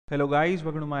Hello guys,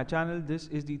 welcome to my channel. This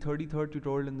is the 33rd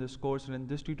tutorial in this course, and in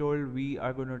this tutorial we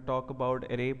are going to talk about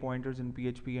array pointers in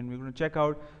PHP, and we're going to check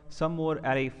out some more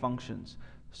array functions.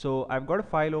 So I've got a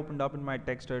file opened up in my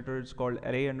text editor. It's called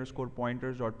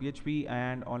array_pointers.php,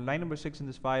 and on line number 6 in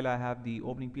this file I have the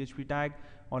opening PHP tag.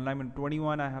 On line number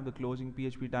 21 I have the closing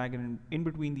PHP tag, and in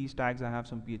between these tags I have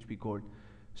some PHP code.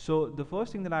 So the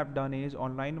first thing that I've done is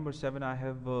on line number 7 I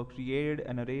have created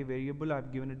an array variable.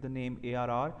 I've given it the name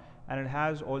ARR, and it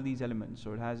has all these elements.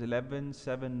 So it has 11,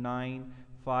 7, 9,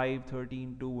 5,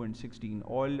 13, 2 and 16,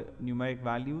 all numeric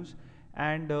values.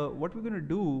 And what we're going to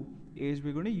do is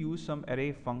we're going to use some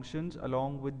array functions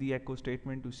along with the echo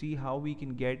statement to see how we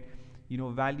can get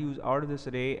values out of this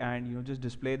array and just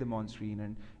display them on screen.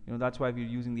 And that's why we're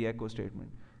using the echo statement.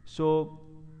 So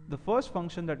the first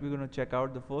function that we're going to check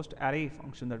out, the first array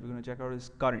function that we're going to check out,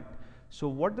 is current. So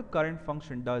what the current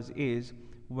function does is,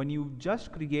 when you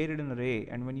just created an array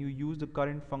and when you use the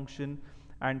current function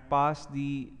and pass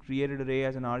the created array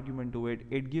as an argument to it,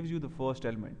 it gives you the first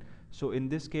element. So in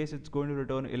this case it's going to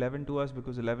return 11 to us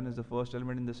because 11 is the first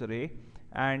element in this array,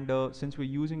 and since we're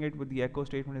using it with the echo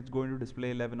statement, it's going to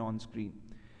display 11 on screen.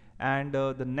 And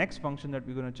the next function that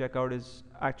we're going to check out is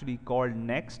actually called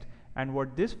next, and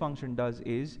what this function does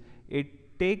is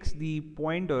it takes the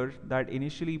pointer that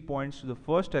initially points to the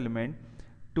first element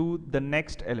to the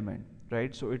next element,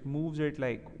 right? So it moves it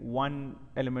like one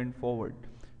element forward.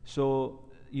 So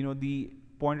the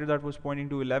pointer that was pointing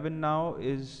to 11 now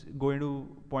is going to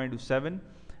point to 7,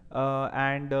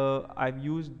 and I've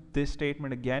used this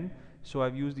statement again. So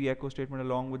I've used the echo statement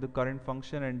along with the current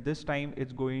function, and this time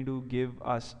it's going to give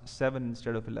us 7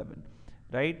 instead of 11,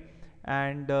 right?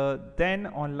 And then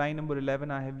on line number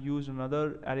 11 I have used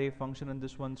another array function, and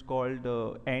this one's called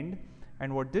end.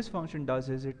 And what this function does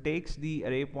is it takes the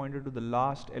array pointer to the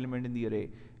last element in the array,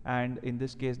 and in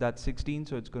this case that's 16,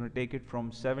 so it's going to take it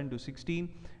from 7 to 16.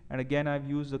 And again I've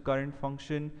used the current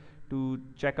function to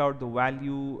check out the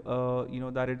value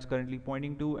that it's currently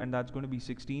pointing to, and that's going to be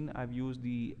 16. I've used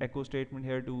the echo statement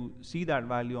here to see that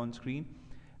value on screen.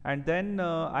 And then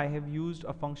I have used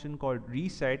a function called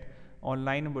reset on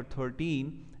line number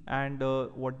 13, and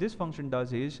what this function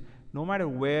does is, no matter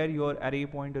where your array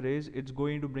pointer is, it's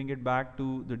going to bring it back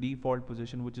to the default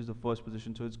position, which is the first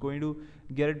position. So it's going to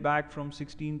get it back from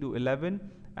 16 to 11,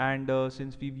 and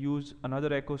since we've used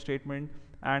another echo statement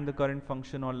and the current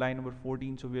function on line number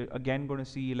 14, so we're again going to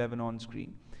see 11 on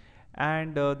screen.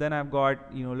 And then I've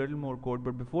got a little more code,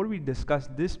 but before we discuss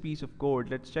this piece of code,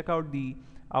 let's check out the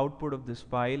output of this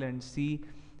file and see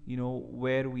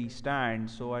where we stand.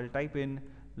 So I'll type in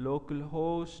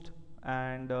localhost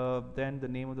and then the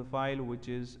name of the file, which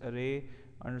is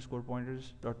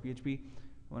array_pointers.php.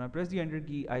 When I press the enter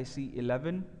key, I see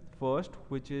 11 first,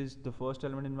 which is the first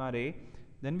element in my array.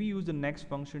 Then we use the next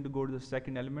function to go to the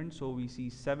second element, so we see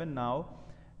 7 now,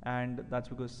 and that's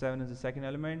because 7 is the second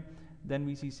element. Then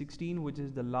we see 16, which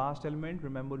is the last element.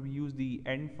 Remember, we use the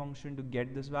end function to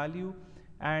get this value,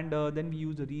 and then we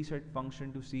use the reset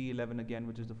function to see 11 again,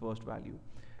 which is the first value,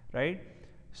 right?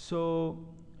 So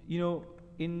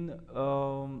in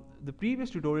the previous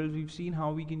tutorials we've seen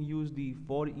how we can use the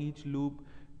for each loop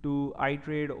to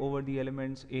iterate over the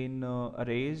elements in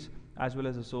arrays as well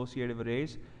as associative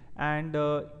arrays. And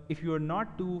if you are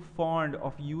not too fond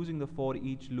of using the for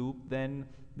each loop, then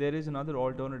there is another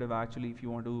alternative actually if you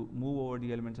want to move over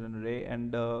the elements in an array,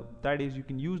 and that is you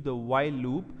can use the while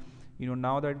loop.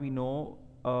 Now that we know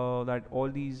that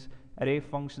all these array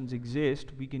functions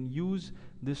exist, we can use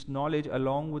this knowledge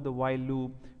along with the while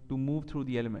loop to move through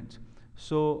the elements.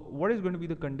 So what is going to be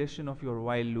the condition of your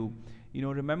while loop?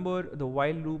 Remember, the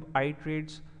while loop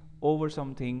iterates over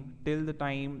something till the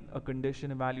time a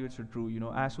condition evaluates to true.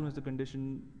 As soon as the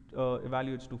condition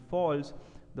evaluates to false,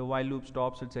 the while loop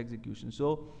stops its execution.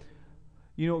 So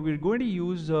we're going to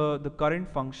use the current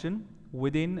function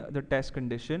within the test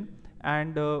condition,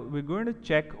 and we're going to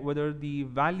check whether the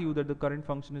value that the current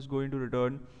function is going to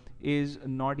return is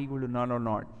not equal to null or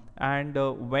not. And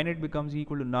when it becomes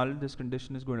equal to null, this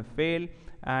condition is going to fail,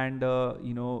 and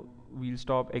we'll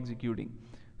stop executing.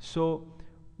 So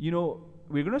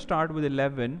we're going to start with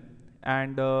 11,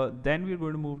 and then we're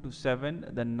going to move to 7,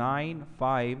 then 9,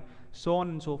 5, so on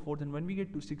and so forth. And when we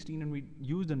get to 16 and we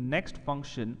use the next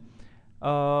function,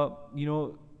 the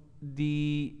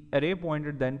array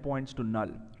pointer then points to null,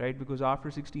 right? Because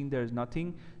after 16 there is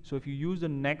nothing. So if you use the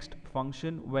next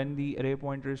function when the array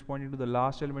pointer is pointing to the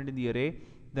last element in the array,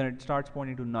 then it starts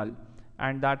pointing to null,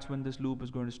 and that's when this loop is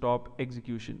going to stop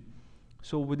execution.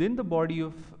 So within the body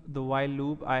of the while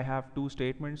loop I have two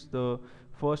statements. The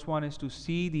first one is to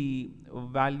see the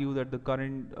value that the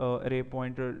current array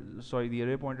pointer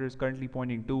is currently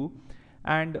pointing to,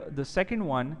 And the second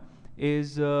one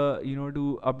is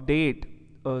to update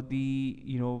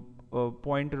the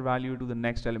pointer value to the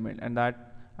next element, and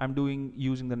that I'm doing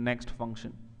using the next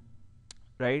function,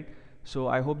 right? So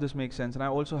I hope this makes sense. And I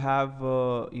also have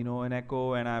an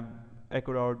echo, and I've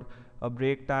echoed out a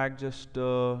break tag just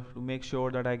to make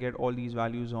sure that I get all these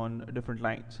values on different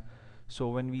lines. So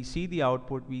when we see the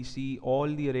output, we see all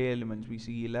the array elements. We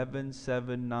see 11,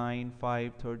 7, 9,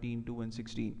 5, 13, 2, and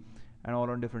 16, and all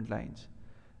on different lines,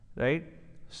 right?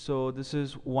 So this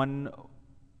is one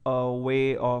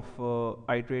way of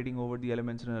iterating over the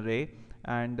elements in an array.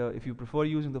 And if you prefer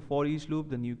using the for each loop,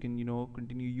 then you can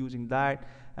continue using that.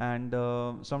 And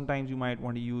sometimes you might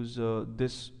want to use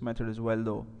this method as well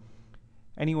though.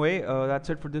 Anyway, that's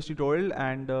it for this tutorial,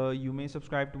 and you may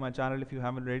subscribe to my channel if you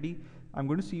haven't already. I'm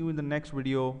going to see you in the next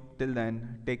video. Till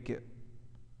then, take care.